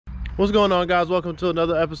What's going on, guys? Welcome to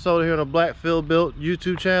another episode here on the Blackphillbuilt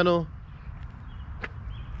YouTube channel.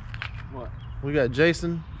 What? We got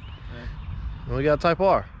Jason, and we got Type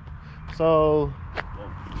R. So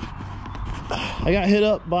I got hit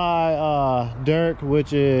up by Derek,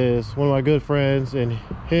 which is one of my good friends, and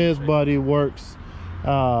his buddy works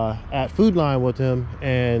at Food Line with him,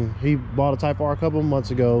 and he bought a Type R a couple of months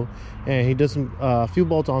ago, and he did some few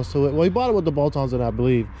bolt-ons to it. Well, he bought it with the bolt-ons in, I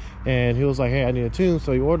believe, and he was like, hey, I need a tune.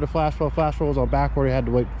 So he ordered the flash roll was on back order. He had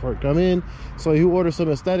to wait for it to come in, so he ordered some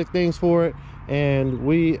aesthetic things for it, and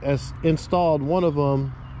we installed one of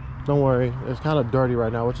them. Don't worry, it's kind of dirty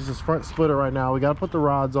right now, which is his front splitter right now. We got to put the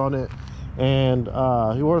rods on it, and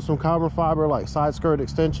he ordered some carbon fiber like side skirt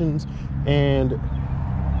extensions. And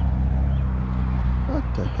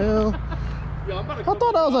what the hell? Yo, I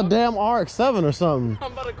thought that was a damn RX-7 or something.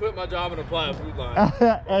 I'm about to quit my job and apply a Food Line.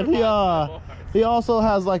 And he also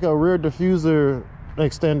has like a rear diffuser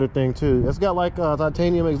extender thing too. It's got like a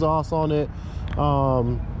titanium exhaust on it.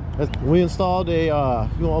 We installed a you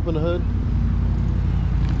want to open the hood?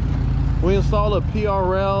 We installed a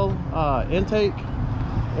PRL intake,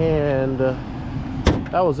 and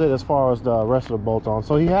that was it as far as the rest of the bolt-on.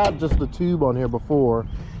 So he had just the tube on here before,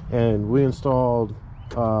 and we installed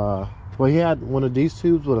well, he had one of these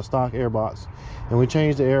tubes with a stock airbox, and we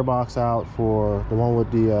changed the airbox out for the one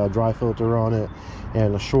with the dry filter on it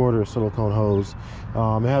and a shorter silicone hose.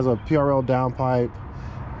 It has a PRL downpipe,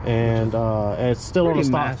 and it's still on the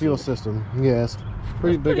stock massive fuel system. Yeah, it's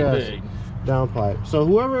pretty big downpipe. So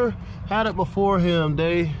whoever had it before him,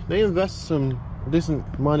 they invested some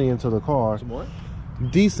decent money into the car. Some what?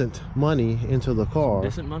 Decent money into the car. Some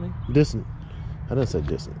decent money? Decent. I didn't say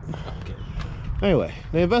decent. Okay. Anyway,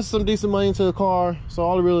 they invested some decent money into the car, so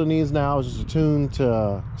all it really needs now is just a tune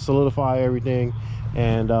to solidify everything,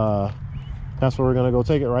 and that's where we're gonna go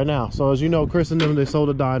take it right now. So as you know, Chris and them, they sold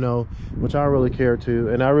a dyno, which I really care to,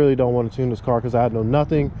 and I really don't want to tune this car because I know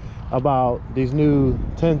nothing about these new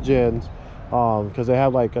 10th gens, because they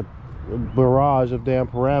have like a barrage of damn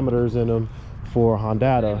parameters in them for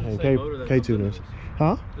Hondata and K tuners.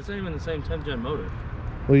 Huh? It's not even the same 10th gen motor.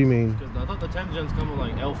 What do you mean? I thought the 10th gens come with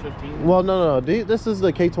like L15. Well, no. This is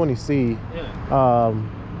the K20C. Yeah.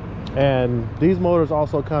 And these motors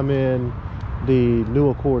also come in the new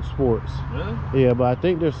Accord Sports. Really? Yeah, but I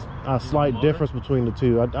think there's a slight difference between the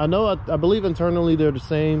two. I believe internally they're the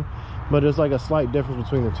same, but there's like a slight difference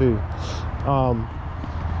between the two.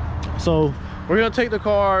 So we're gonna take the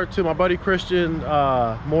car to my buddy Christian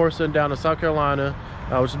Morrison down in South Carolina,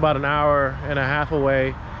 which is about an hour and a half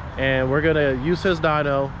away. And we're gonna use his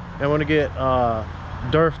dyno, and we're gonna get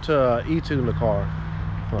Durf to e-tune the car.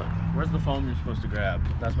 What? Where's the phone you're supposed to grab?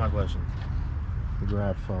 That's my question.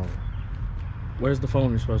 Grab phone. Where's the phone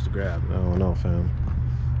you're supposed to grab? I don't know, fam.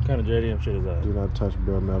 What kind of JDM shit is that? Do not touch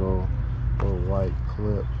bare metal or white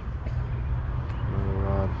clip.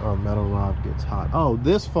 Metal rod gets hot. Oh,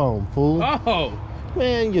 this phone, fool. Oh!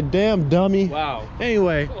 Man, you damn dummy. Wow.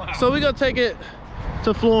 Anyway, so we're gonna take it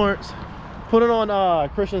to Florence, put it on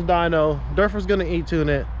Christian's dyno. Durfer's gonna e-tune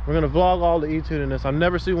it. We're gonna vlog all the e-tuning this. I've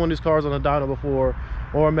never seen one of these cars on a dyno before,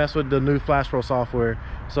 or mess with the new Flash Pro software.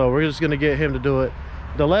 So we're just gonna get him to do it.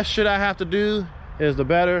 The less shit I have to do is the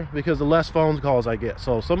better, because the less phone calls I get.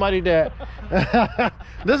 So somebody that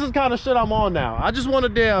this is kind of shit I'm on now. I just want to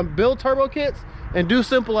damn build turbo kits and do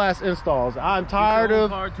simple ass installs. I'm tired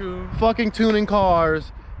of fucking tuning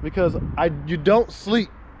cars, because you don't sleep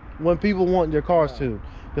when people want your cars tuned.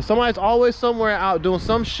 Because somebody's always somewhere out doing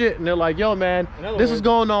some shit, and they're like, yo man, this is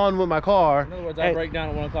going on with my car. In other words, I break down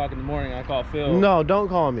at 1 o'clock in the morning, I call Phil. No, don't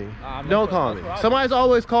call me. Don't call me. Somebody's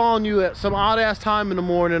always calling you at some odd ass time in the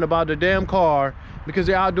morning about their damn car, because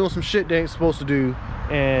they're out doing some shit they ain't supposed to do,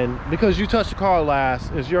 and because you touched the car last,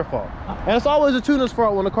 it's your fault. And it's always a tuner's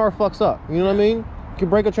fault when the car fucks up. You know what I mean? You can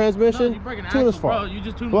break a transmission, no, you break an tuner's axle, fault. bro. You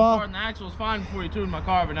just tuned my car and the axle was fine before you tuned my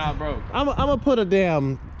car, but now it broke. I'm gonna put a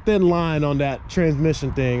damn thin line on that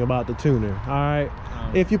transmission thing about the tuner. All right,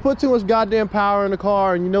 if you put too much goddamn power in the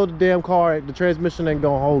car, and you know the damn car, the transmission ain't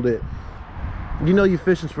gonna hold it, you know you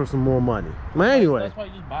fishing for some more money. But anyway, that's why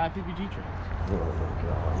you just buy a PPG trans. Oh my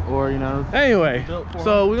God. Or, you know, anyway,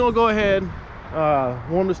 so we're gonna go ahead,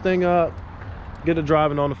 warm this thing up, get it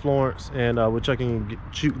driving on to Florence, and we'll check in.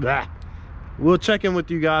 We'll check in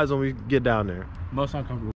with you guys when we get down there. Most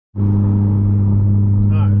uncomfortable.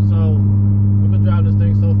 Alright, so we've been driving this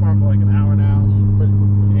thing so far for like an hour now,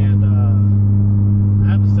 and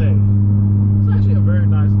I have to say, it's actually a very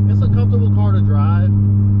nice, it's a comfortable car to drive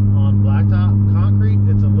on blacktop. Concrete,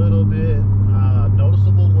 it's a little bit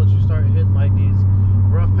noticeable once you start hitting like these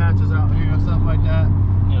rough patches out here and stuff like that.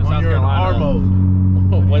 Yeah, when South you're Carolina. in R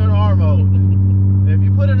mode. When you're in R mode. If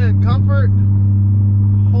you put it in comfort,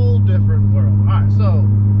 whole different world. All right, so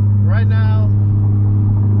right now,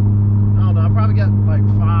 I don't know, I probably got like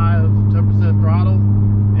 5-10% throttle,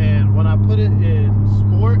 and when I put it in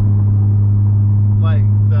sport, like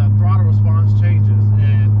the throttle response changes,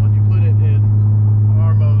 and when you put it in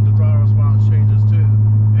R mode, the throttle response changes too.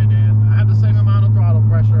 And then I have the same amount of throttle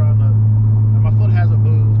pressure on the, and my foot hasn't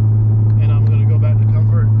moved, and I'm gonna go back to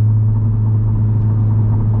comfort.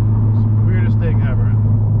 It's the weirdest thing ever.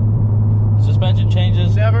 Suspension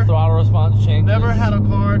changes, Never. throttle response changes. Never had a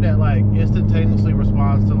car that like instantaneously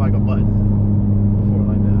responds to like a button before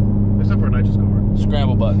like that, except for a nitrous car.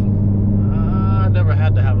 Scramble button. I never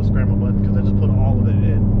had to have a scramble button because I just put all of it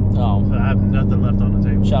in. Oh. So I have nothing left on the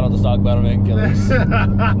table. Shout out to stock bottom end killers.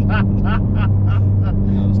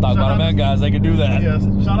 Stock bottom end guys, they can do that. Yes.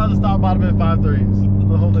 Shout out to stock bottom end 5.3s.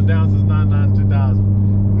 Been holding it down since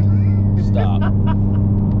 99-2000. Stop.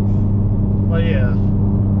 But yeah,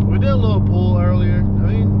 we did a little pull earlier.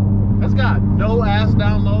 I mean, it's got no ass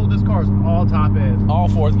down low. This car's all top end. All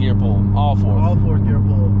fourth gear pull. All fourth. All fourth gear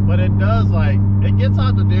pull. But it does like, it gets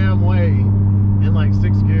out the damn way in like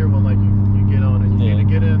sixth gear when like you get on it. You need to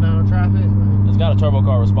get in and out of traffic. Like, It's got a turbo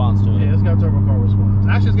car response to it. yeah, it's got turbo car response.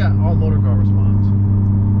 Actually, it's got all motor car response.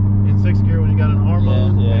 In sixth gear when you got an R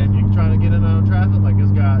mode and you trying to get in and out of traffic, like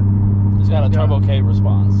it's got a turbo K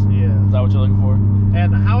response. Yeah. Is that what you're looking for?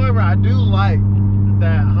 And however, I do like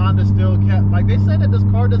that Honda still kept, like they say that this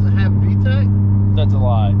car doesn't have VTEC, That's a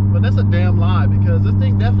lie. but that's a damn lie because this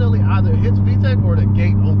thing definitely either hits VTEC or the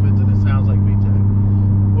gate opens and it sounds like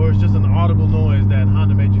VTEC. Or it's just an audible noise that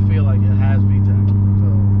Honda made you feel like it has VTEC. So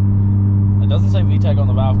It doesn't say VTEC on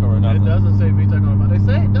the valve cover or nothing. it doesn't say VTEC on it, but they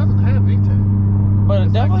say it doesn't have VTEC. But it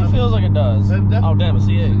It's definitely like feels like it does. Oh damn, a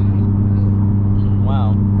C8.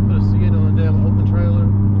 Wow. Put a C8 on a damn open trailer.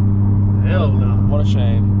 Hell no. What a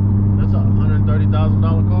shame. That's a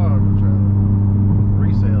 $130,000 car on the trailer.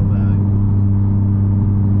 Resale value.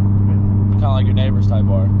 Kind of like your neighbor's Type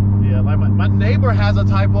R. Yeah, like my neighbor has a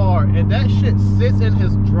Type R, and that shit sits in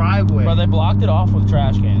his driveway. Bro, they blocked it off with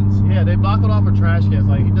trash cans. Yeah, they block it off with trash cans.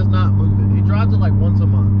 Like, he does not move it. He drives it like once a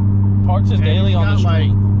month. Parks his And daily he's on the got,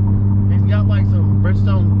 street. Like, he's got like some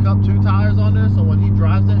Bridgestone Cup 2 tires on there, so when he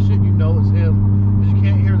drives that shit, you know it's him. Because you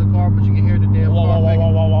can't hear the car, but you can hear the damn Whoa, car. whoa,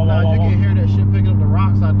 whoa, whoa, whoa, Nah, whoa, you whoa. can hear that shit picking up the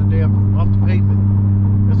rocks out the damn, off the pavement.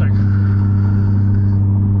 It's like,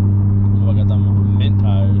 Oh, I got them mint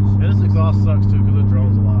tires. and this exhaust sucks too, because it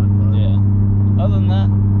drones a lot. But Yeah. Other than that,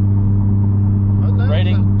 other than that,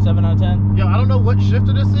 rating 7 out of 10. Yo, I don't know what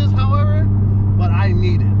shifter this is, however, but I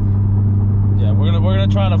need it. Yeah, we're gonna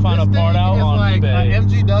try to find This a part thing out is on like eBay. an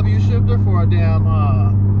MGW shifter for a damn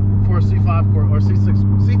for a C5 or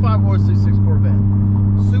C6 Corvette.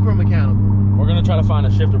 Super mechanical. We're gonna try to find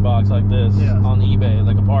a shifter box like this Yeah. on eBay,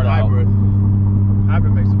 like a part Hybrid.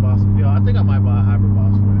 Hybrid makes a boss. Yo, I think I might buy a hybrid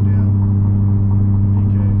box for a damn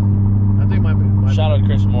DK. I think might be. out. Shout out to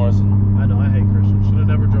Christian Morrison. I know, I hate Christian. Should have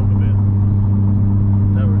never drove him in.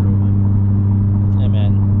 Never drove in. Hey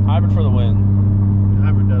man, hybrid for the win.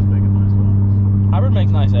 Hybrid does make a nice box. Hybrid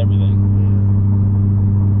makes nice everything.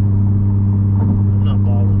 I'm not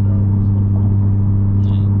balling though.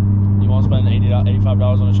 Yeah. You want to spend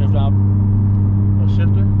 $85 on a shift knob? A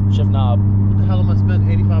shifter? Shift knob. What the hell am I spending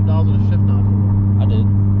 $85 on a shift knob for? I did.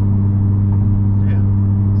 Damn.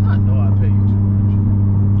 So I know I pay you too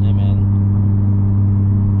much. Hey man,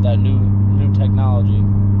 that new technology.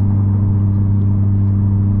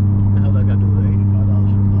 What the hell that got to do with an $85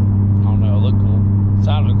 shift knob? I don't know. It looked cool.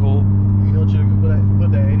 Sounded cool. You know what you could put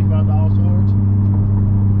that $85 towards?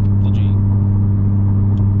 The G.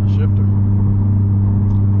 A shifter.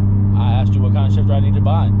 I asked you what kind of shifter I need to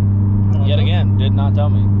buy. Oh, Yet again, did not tell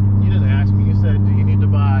me. You didn't ask me. You said, do you need to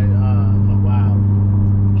buy a wow?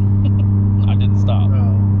 I didn't stop. Oh,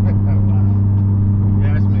 wow. You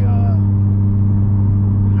asked me how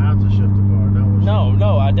to shift the car.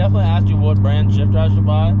 No, I definitely asked you what brand shifter I should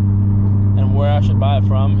buy and where I should buy it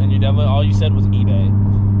from, and you definitely, all you said was eBay.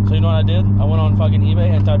 So you know what I did? I went on fucking eBay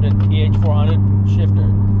and typed in PH400 shifter.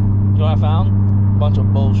 You know what I found? Bunch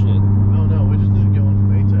of bullshit. No, we just need to get one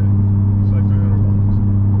from ATEC. It's like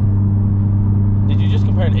 $300. Did you just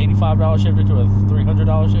compare an $85 shifter to a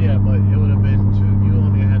 $300 shifter? Yeah, but it would have been you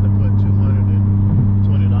only had to put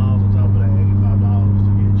 $220 on top of that $85 to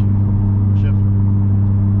get you a shifter.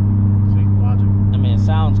 See, logic. I mean, it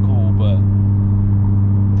sounds cool, but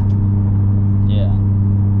yeah.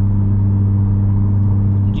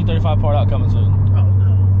 G35 part out coming soon. Oh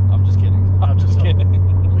no. I'm just kidding. I'm just No. kidding.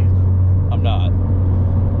 Please don't. I'm not.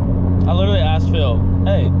 I literally asked Phil,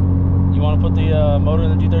 hey, you want to put the motor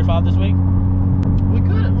in the G35 this week? We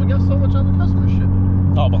couldn't. We got so much other customer shit to do.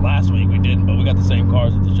 Oh, but last week we didn't, but we got the same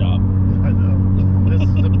cars at the shop. I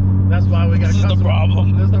know. That's why we got. This is the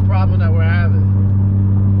problem. This is the problem that we're having.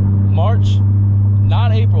 March,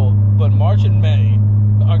 not April, but March and May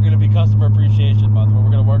are going to be customer appreciation month, where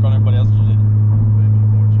we're going to work on everybody else's shit.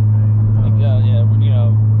 Yeah, you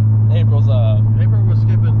know, April's April we're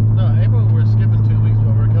skipping. No, April we're skipping 2 weeks,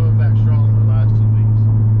 but we're coming back strong in the last 2 weeks.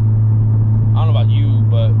 I don't know about you,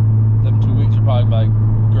 but them 2 weeks are probably like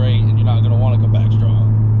great, and you're not going to want to come back strong.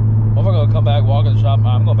 What if I'm going to come back, walk in the shop?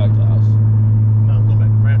 I'm going back to the house. No, I'm going back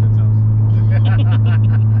to Brandon's house.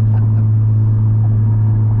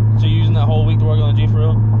 So you're using that whole week to work on the G for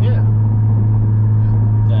real? Yeah.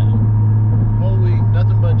 Damn. Whole week,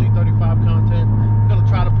 nothing but G35 content. I'm gonna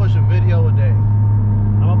try to push a video a day.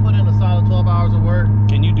 I'm gonna put in a solid 12 hours of work.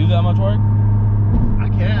 Can you do that much work? I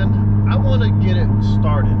can. I want to get it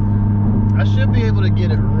started. I should be able to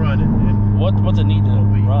get it running. What's it need to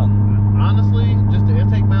run? Honestly, just the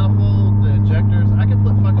intake manifold, the injectors. I can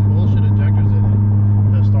put fucking bullshit injectors in it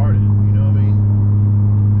to start it. You know what I mean?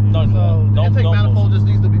 The intake manifold just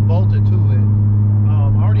needs to be bolted to it.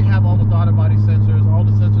 I already have all the throttle body sensors. All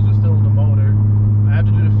the sensors are still in the motor. I have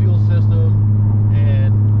to do the fuel system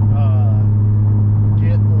and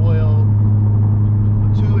get oil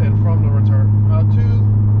to and from the return.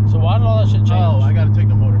 So why did all that shit change? Oh, I gotta take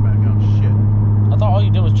the motor back out. Shit. I thought all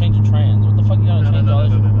you did was change the trans. What the fuck you gotta change all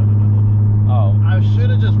that shit? Oh. I should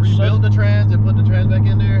have just rebuilt the trans and put the trans back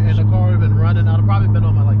in there, and the car would have been running. I'd have probably been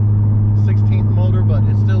on my like 16th motor, but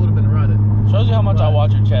it still would have been running. Shows you how much I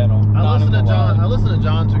watch your channel. I listen to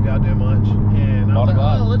John too goddamn much, and I was like,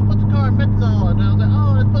 oh, let's put the car in methanol, and I was like,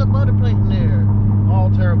 oh, let's put a motor plate in there.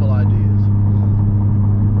 All terrible ideas.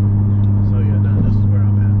 So yeah, now this is where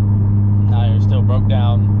I'm at. Now you're still broke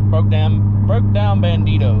down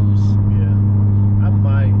banditos. Yeah, I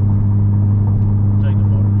might take the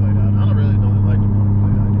motor plate out. I don't really like the motor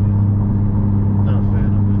plate idea. Not a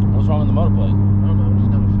fan of it. What's wrong with the motor plate? I don't know. I'm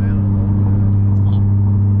just not a fan of the motor plate idea.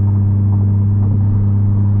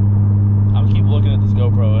 I keep looking at this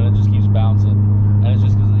GoPro and it just keeps bouncing, and it's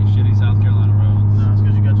just because of these shitty South Carolina roads. No, it's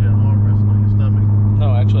because you got your armrest on your stomach.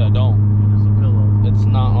 No, actually I don't. It's a pillow. It's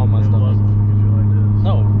not on my stomach. Because you're like this.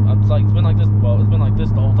 No, it's been like this. Well, it's been like this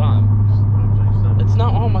the whole time. It's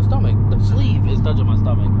not on my stomach. The sleeve is touching my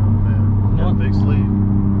stomach. Oh man, you got a big sleeve.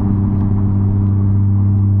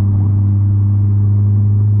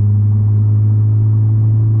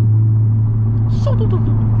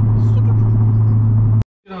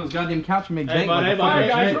 Get on this goddamn couch and make Hey, bank. bud,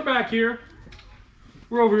 guys, we're back here.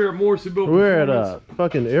 We're over here at Morrisonbuilt We're at Performance. a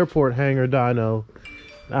fucking airport hangar dyno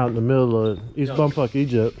out in the middle of East Bumfuck,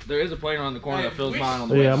 Egypt. There is a plane around the corner that fills which- mine on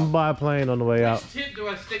the way Yeah, out. I'm gonna buy a plane on the way out. Which tip do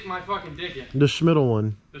I stick my fucking dick in? The Schmiddle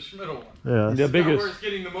one. The Schmiddle one. Yeah. Is that where it's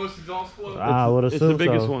getting the most exhaust flow? I would It's assume the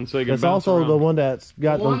biggest so. one, so you can It's bounce also around. the one that's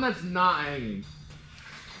got The one the. that's not hanging.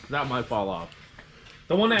 That might fall off.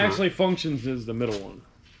 The one that actually functions is the middle one.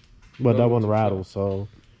 But that one one's rattles, so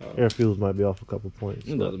air fuels might be off a couple points.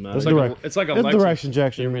 It doesn't matter. It's It's like direct. it's like a It's Lexus. direct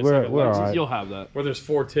injection. You know what I mean? We're It's like a Lexus. alright. You'll have that. Where there's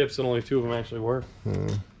 4 tips and only 2 of them actually work.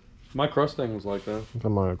 My Crustang was like that.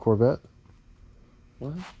 Come on, a Corvette.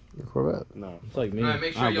 What? A Corvette. No. It's like me. Alright,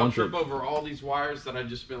 make I sure y'all want trip it. over all these wires that I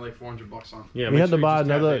just spent like $400 on. Yeah, You make had to sure buy just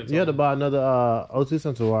tap another. it. You had to buy another O2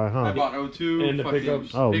 sensor wire, I huh? bought O2 And the fucking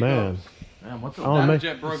pickups. Oh man. Man, what's I don't make.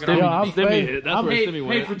 Jet broke it Yo, off. I'm Stimmy fam- hit. That's I'm where Paid, Stimmy paid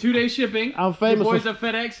went. for 2-day shipping. I'm famous Your boys for- at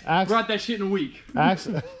FedEx Ax- brought that shit in a week. Axe.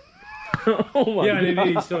 Oh my Yeah, god.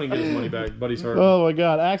 and he still didn't get his money back, but he's hurt. Oh my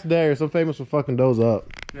God, Axe Darius. I'm famous for fucking those up.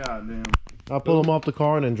 God damn. I pull them off the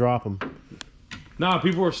car and then drop them. Nah,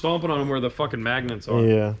 people were stomping on him where the fucking magnets are.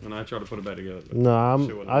 Yeah. And I tried to put it back together. but No,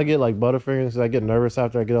 shit wasn't I get like butterfingers. I get nervous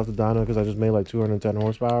after I get off the dyno because I just made like 210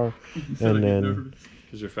 horsepower, and then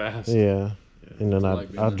Because you're fast. yeah, and then like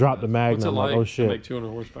I being dropped the mag What's and it I'm like, like oh to make shit, 200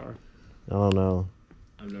 horsepower? I don't know.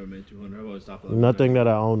 I've never made 200. I've always stopped. Nothing that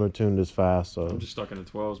I own or tuned is fast, so I'm just stuck in the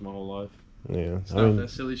 12s my whole life. yeah. Stop I mean,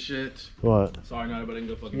 that silly shit. what? Sorry, not everybody can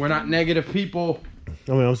go fucking. We're not negative people.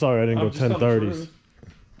 I mean, I'm sorry I didn't I'm go just on the 1030s. truth.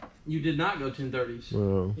 You did not go 1030s.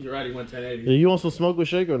 Yeah. You're right. He went 1080. Yeah, you want some smoke with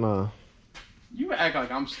shake or nah? You act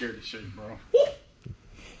like I'm scared of shit, bro.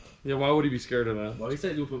 Yeah, why would he be scared of that? Well, he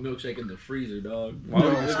said you put milkshake in the freezer, dog. Why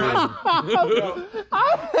would he be scared of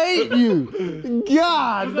I hate you,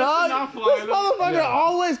 God, dog. not This flying up? motherfucker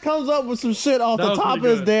always comes up with some shit off That the was top of pretty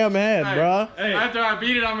his good. damn head, bruh. Hey. After I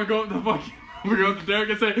beat it, I'm gonna go up the fucking We go up to Derek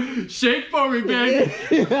and say, shake for me, baby.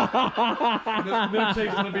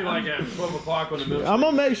 Milkshake's gonna be like at 12 o'clock on the milkshake. I'm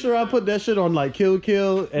gonna make sure I put that shit on like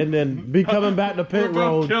kill, and then be coming back to pit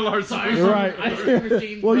road. Kill ourselves.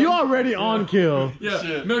 Right. Well, you already on kill. Yeah.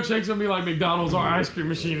 Shit. Milkshake's gonna be like McDonald's. Our ice cream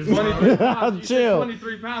machine is 23 pounds. You said Chill.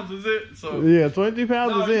 23 pounds is it? So Yeah, 23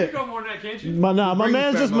 pounds No, is you it. can go more than that, can't you? My Bring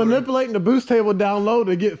man's this just back, motor. manipulating the boost table down low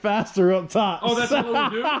to get faster up top. Oh, that's all we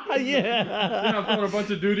do? Yeah. I'm throwing a bunch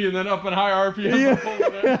of duty and then up in high RPM.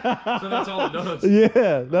 Yeah. So that's all it does.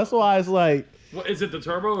 Yeah, that's why it's like, What, is it the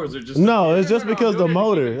turbo or is it just... no, it's just because the Dude,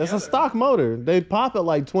 motor. keep it It's a together. stock motor. They pop at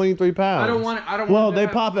like 23 pounds. I don't want it. I don't Well, want it they to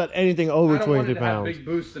have, pop at anything over I don't want 23 it to have pounds. big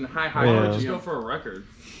boost and high Yeah. Just go RPM. for a record.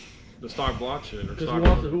 The stock block shit or stock...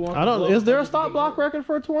 Who wants I to don't. blow Is there a up stock block record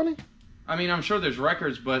for a 20? I mean, I'm sure there's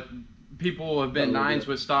records, but people have been 9s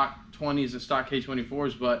with stock 20s and stock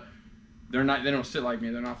K24s, but they're not. They don't sit like me.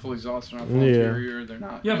 They're not full exhaust. They're not full Yeah. interior. They're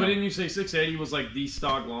not. Yeah, you but know, didn't you say 680 was like the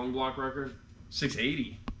stock long block record?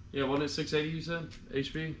 680. Yeah, wasn't it 680 you said?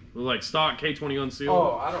 HP? It was like stock K20 unsealed?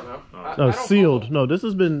 Oh, I don't know. I No, don't sealed. follow. No, this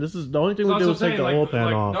is the only thing we That's did what was take I'm the saying, oil like- pan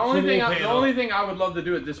like- off. The only Full thing, pan the off. only thing I would love to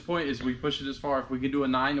do at this point is we push it as far. If we could do a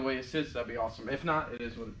 9 the way it sits, that'd be awesome. If not, it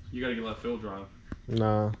is what it is. You gotta get left field drive.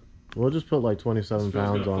 Nah, we'll just put like 27 Phil's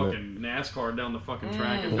pounds gonna on it. fucking NASCAR down the fucking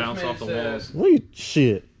track and this bounce man off the says- walls. What you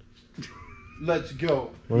shit? Let's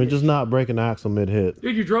go. Let me just not break an axle mid hit,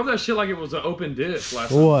 Dude, you drove that shit like it was an open disc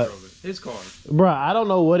last What? time you drove it. His car. bruh. I don't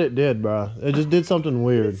know what it did, bruh. It just did something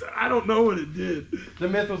weird. I don't know what it did. The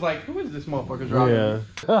myth was like, who is this motherfucker driving?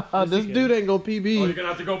 Yeah, this dude ain't gonna Oh, you're PB. gonna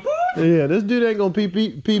have to go. Boop! Yeah, this dude ain't gonna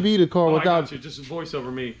PB the car Oh, I without. got you. Just voice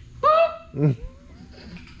over me.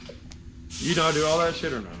 You know how to do all that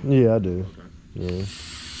shit or no? Yeah, I do. Yeah,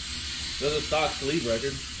 There's a stock sleeve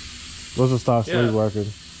record. what's a stock Yeah. sleeve record?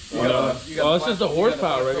 Oh, it's just a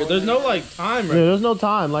horsepower record. There's no like time Yeah, record. there's no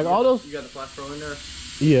time. Like all those. You got the flash pro in there?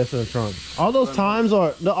 Yeah, it's in the trunk. All those times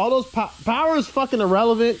are all those power is fucking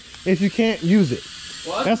irrelevant if you can't use it.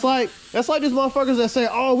 What? That's like these motherfuckers that say,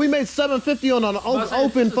 "Oh, we made 750 on an open it's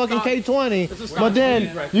a fucking stock- K20," it's a stock but then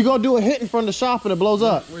sleeve record. you go do a hit in front of the shop and it blows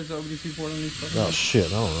up. Where's the OBDC port on these fucking? Oh shit, I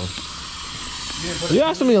don't know. You're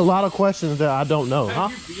asking me a lot of questions that I don't know, huh?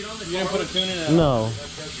 You didn't put a tune in it. No,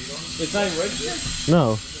 It's not even registered.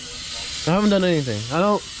 no. I haven't done anything. Y'all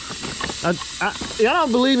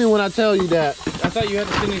don't believe me when I tell you that. I thought you had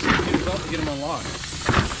to send these computers off to get them unlocked.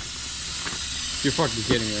 You're fucking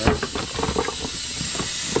kidding me, right?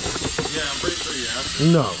 Yeah, I'm pretty sure you have to.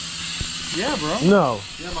 No, Yeah, bro. no.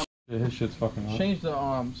 Yeah, his shit's fucking hot. Change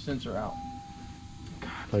the sensor out.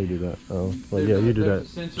 How you do that? Oh, well, yeah, you do that. There's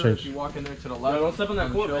a sensor Change. if you walk in there to the left. Don't step on that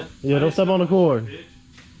the cord, shelf. man. Yeah, don't step on the cord.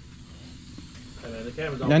 The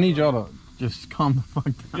camera's on. I need y'all to just calm the fuck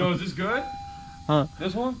down. Yo, is this good? Huh?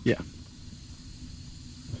 This one?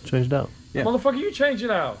 Changed out. Yeah. Motherfucker, you change it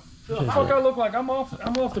out. What the fuck I look like? I'm off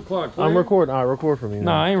the clock. I'm player. recording. I record for me. now.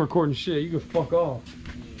 Nah, I ain't recording shit. You can fuck off.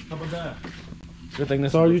 How about that? Good thing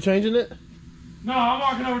this. So are you changing it? No, I'm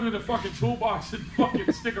walking over to the fucking toolbox and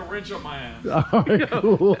fucking stick a wrench on my ass. All right,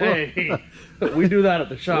 cool. Hey, we do that at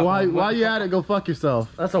the shop. Why you at it? Go fuck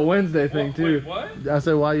yourself. That's a Wednesday thing Wait, too. what? I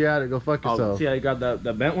said, why you at it? Go fuck Oh, yourself. see how you got that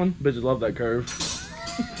bent one? Bitches love that curve.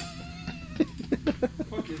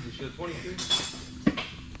 Fuck is this shit? 22?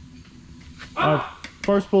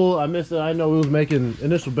 First pool, I missed it. I know we was making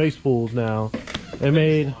initial base pools now. It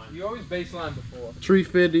made You always baseline before.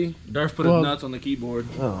 350. Darth put Well- his nuts on the keyboard.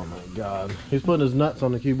 Oh my god. He's putting his nuts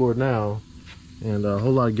on the keyboard now. And a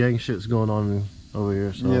whole lot of gang shit's going on over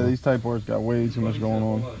here. So. Yeah, these type boards got way too much going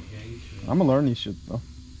on. I'm gonna learn these shit though.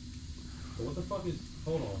 What the fuck is...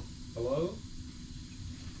 Hold on. Hello?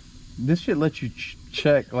 This shit lets you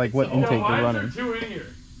check like what intake why they're is running. there two in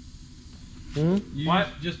here? You What?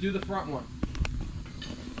 just do the front one.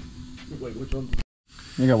 Wait, which one?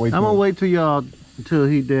 You got way too I'm gonna much. wait till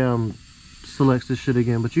he damn selects this shit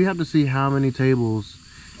again. But you have to see how many tables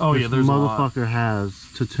Oh this yeah, there's a lot. motherfucker has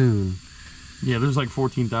to tune. Yeah, there's like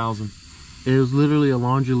 14,000. It was literally a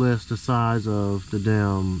laundry list the size of the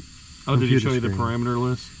damn. Oh, did he show you computer the screen. parameter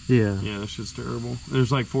list? Yeah. Yeah, that shit's terrible.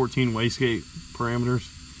 There's like 14 wastegate parameters.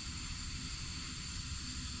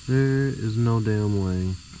 There is no damn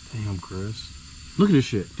way. Damn, Chris. Look at this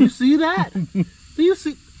shit. Do you see that? Do you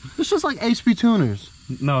see? It's just like HP tuners.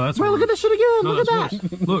 No, that's Bro, look at this shit again. No, look at that's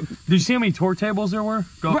that. worse. Look, did you see how many torque tables there were?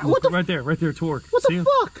 Go, Right, what the right there, torque. What see the 'em?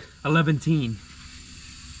 fuck? 11-teen.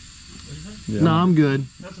 Yeah, No, I'm good.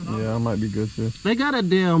 yeah, I might be good too. They got a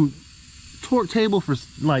damn torque table for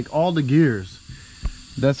like all the gears.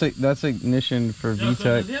 That's ignition for Yeah, so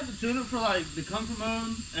does VTEC. he have to tune it for like the comfort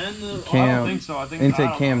mode and the I Cam. don't think so. I think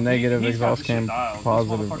Intake cam negative, He's got exhaust the shit cam dialed.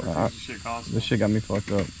 positive. This motherfucker tunes the shit constantly. This shit got me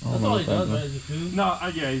fucked up. I don't That's know all he what does, that right? is. Is a tune? No,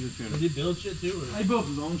 yeah, he's a tuner. Does he build shit too? Or? He built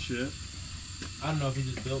his own shit. I don't know if he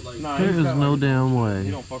just built like. Nah, There he's is got, no like, damn He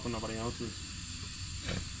way. don't fuck with nobody else's.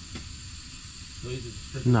 So he's just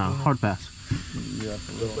strict Nah, tuner? hard pass. Yeah,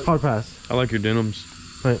 for real. Hard pass. I like your denims.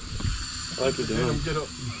 Right. I like your denims.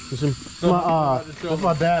 That's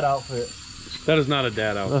my dad outfit. That is not a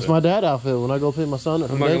dad outfit. That's my dad outfit. When I go pick my son up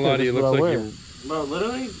I'm from not gonna daycare, lie to this you. is what I Looks like wear. you. Bro,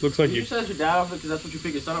 literally. Looks like you you. said it's your dad outfit because that's what you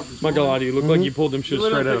pick your son up from school. I'm not gonna lie to you. Look like you pulled them shit You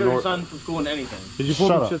straight literally out pick of up your North. son from school in anything. Did you pull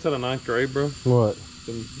Shut them up. shits out of 9th grade, bro? What?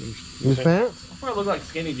 These pants? I probably look like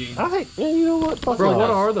skinny jeans. I think, yeah, you know what? Fuck Bro, off. what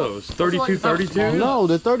are those? 32, 32? No,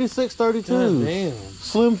 the 36, 32s. Damn.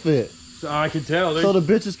 Slim fit. I can tell. So the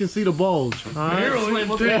bitches can see the bulge. All right? Barely.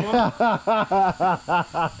 What's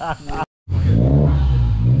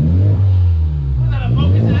that a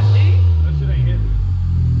Focus ST? That shit ain't hitting.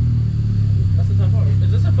 That's the tough part.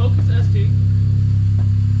 Is this a Focus ST?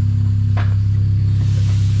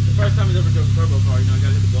 The first time he's ever drove a turbo car, you know, I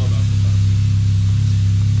gotta hit the glove out sometimes.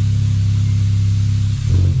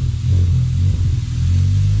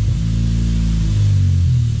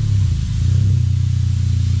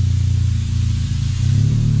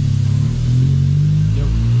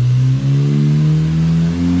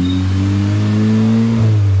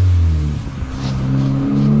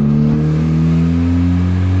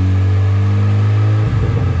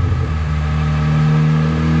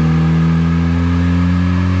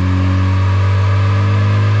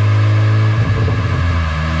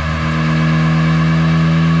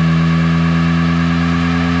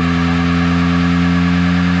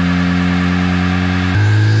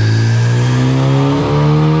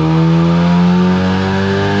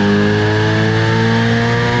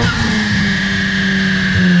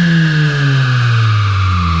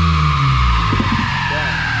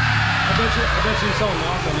 I bet you saw a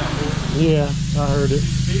knock on that fool. Yeah, I heard it.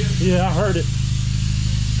 Yeah, I heard it. I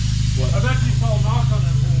bet you saw a knock on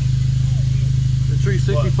that fool. The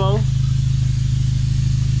 364?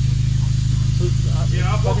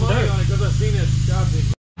 Yeah, I'll put money on it because I've seen it.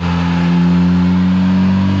 Goddamn.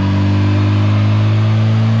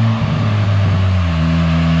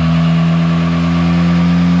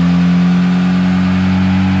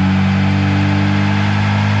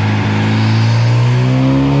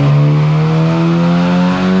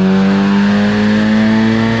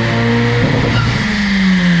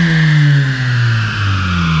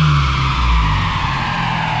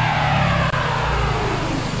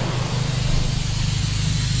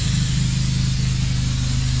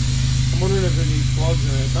 I'm wondering if it needs plugs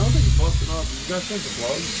in it. I don't think it's busted up. You guys think the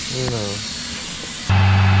plugs? No.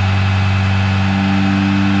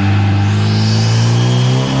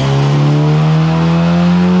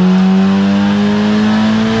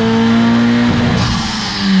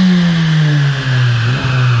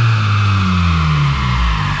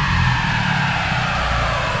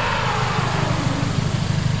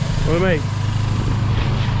 What do you make?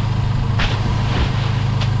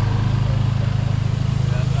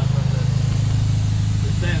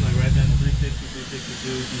 Saying like right down to 360,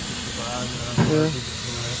 362, 365, you know, Yeah.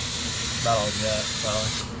 about all that,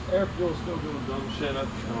 probably. Air fuel's still doing dumb shit. I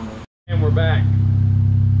don't know. And we're back.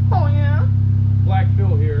 Oh yeah.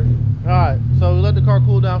 Blackphil here. Alright, so we let the car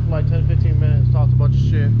cool down for like 10-15 minutes, talked a bunch of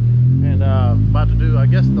shit, and about to do, I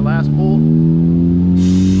guess, the last pull. And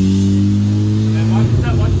watch your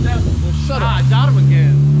step, watch your step. Well, shut up. I got him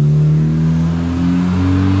again.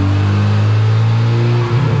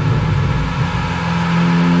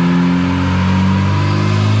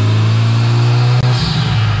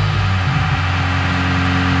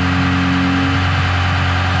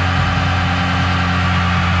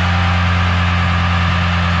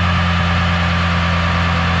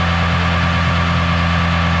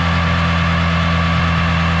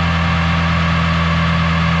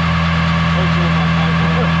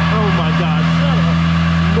 Oh my god, shut up.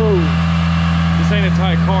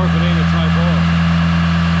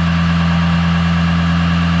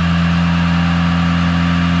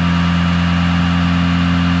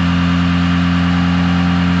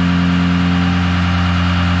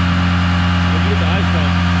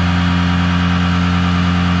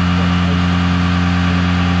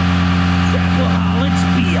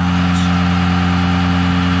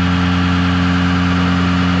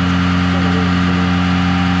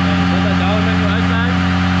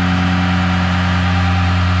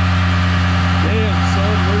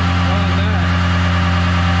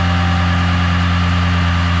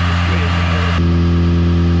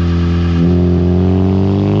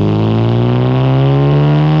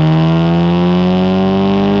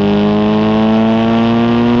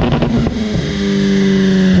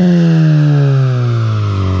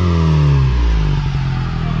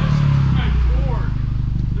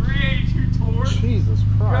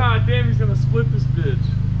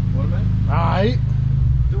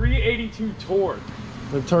 Torque.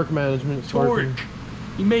 The torque management. Torque.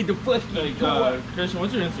 You made the flesh. Hey, Christian,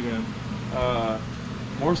 what's your Instagram?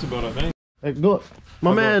 Morrisonbuilt, I think. Hey, go,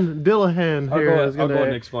 my man Dillahan here is I'll going go ahead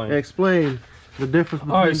and to explain. explain the difference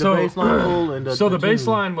between Alright, so- the baseline pull and the So the tuning.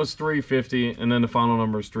 baseline was 350, and then the final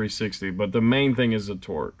number is 360. But the main thing is the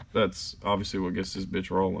torque. That's obviously what gets this bitch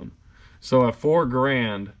rolling. So at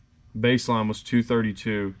 $4,000, baseline was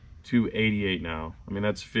 232, 288 now. I mean,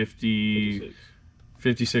 that's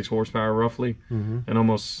 56 horsepower roughly, and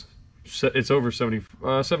almost it's over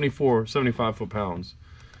 75 foot-pounds.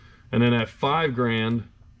 And then at $5,000,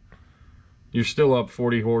 you're still up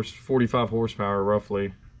 45 horsepower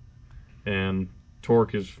roughly, and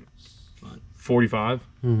torque is 45.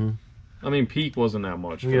 I mean, peak wasn't that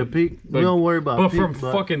much. Yeah, but, peak. but, We don't worry about but peak. from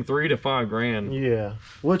fucking $3,000 to $5,000. Yeah.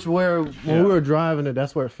 When we were driving it,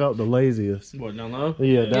 that's where it felt the laziest. What, down low?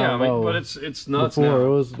 Yeah, Yeah, down I mean, low. but it's nuts Before now. it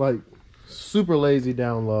was like super lazy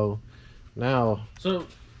down low. Now, So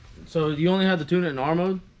you only had to tune it in R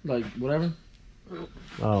mode? Like, whatever? I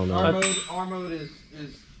don't know. R mode is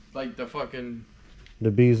like the fucking.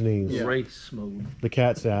 The bee's knees. Yeah. Race mode. The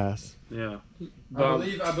cat's ass. Yeah. I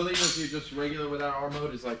believe if you're just regular without R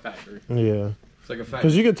mode, it's like factory. Yeah. It's like a factory.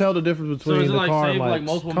 Because you can tell the difference So between is it the like car save and like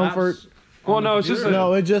multiple comfort. maps? Well, on no, the it's just computer?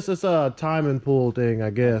 No, it's a time and pull thing, I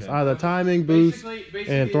guess. Okay. Either timing, boost, Basically,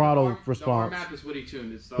 and throttle the R response. map is what he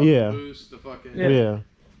tuned. It's the Yeah. boost, the fucking. Yeah.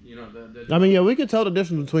 You know the. I mean, yeah, we could tell the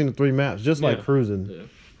difference between the three maps, just like Yeah. cruising. Yeah.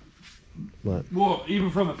 But well, even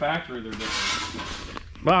from the factory, they're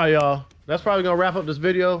different. bye, y'all. That's probably gonna wrap up this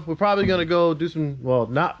video. We're probably gonna go do some. Well,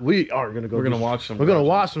 we aren't gonna go. We're gonna do- watch some. We're gonna races.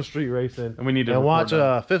 watch some street racing, And we need to and watch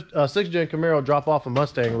record a 6th-gen Camaro drop off a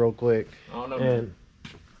Mustang real quick. I don't know. And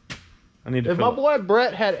I need to. if my boy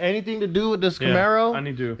Brett had anything to do with this Yeah, Camaro, I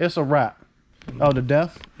need to. it's a wrap. Oh, the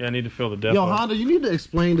death. Yeah, I need to fill the depth. Yo, Honda, you need to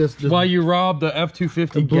explain this. Why you robbed the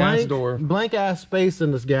F-250 gas door, blank ass space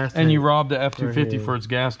in this gas tank. and you robbed the F-250 Right here. for its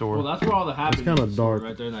gas door. Well, that's where all the happiness kinda is dark.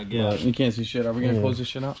 right there in that gas. You can't see shit. Are we gonna close this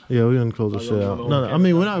shit out? Yeah, we're gonna close this shit out. No, I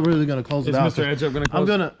mean we're not really gonna close it Is out. Mr. Edge gonna close?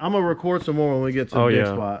 I'm gonna record some more when we get to Oh, the big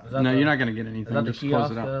yeah. spot. Is that No, the- you're not gonna get Is anything. that the Just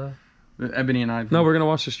close kiosk? it out. Ebony and I. No, we're gonna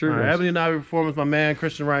watch the street All right, race. Ebony and Ivy Performance, my man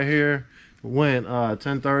Christian right here. Went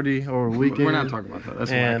 10:30 over the weekend. We're not talking about that. That's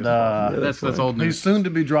And that's old he's news. soon to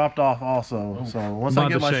be dropped off also. So once I About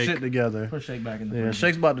get to my shake. shit together, Put Shake back in the yeah, freezer.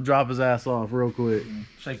 Shake's about to drop his ass off real quick.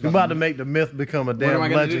 Shake's We're about to make the myth become a am damn I gonna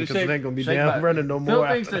do legend to because it Shake? ain't gonna be Shake damn back. running no Phil more.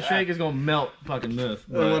 thinks after that Shake is gonna melt fucking myth.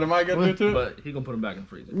 What am I gonna do to it? But he gonna put him back in the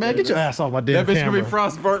freezer. Man, get your ass off my damn That bitch camera. gonna be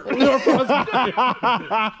frostburnt.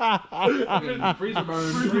 Freezer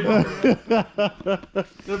burn. That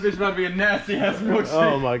bitch about to be a nasty ass milkshake.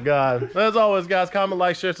 Oh my god. As always, guys, comment,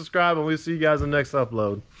 like, share, subscribe, and we'll see you guys in the next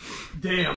upload. Damn.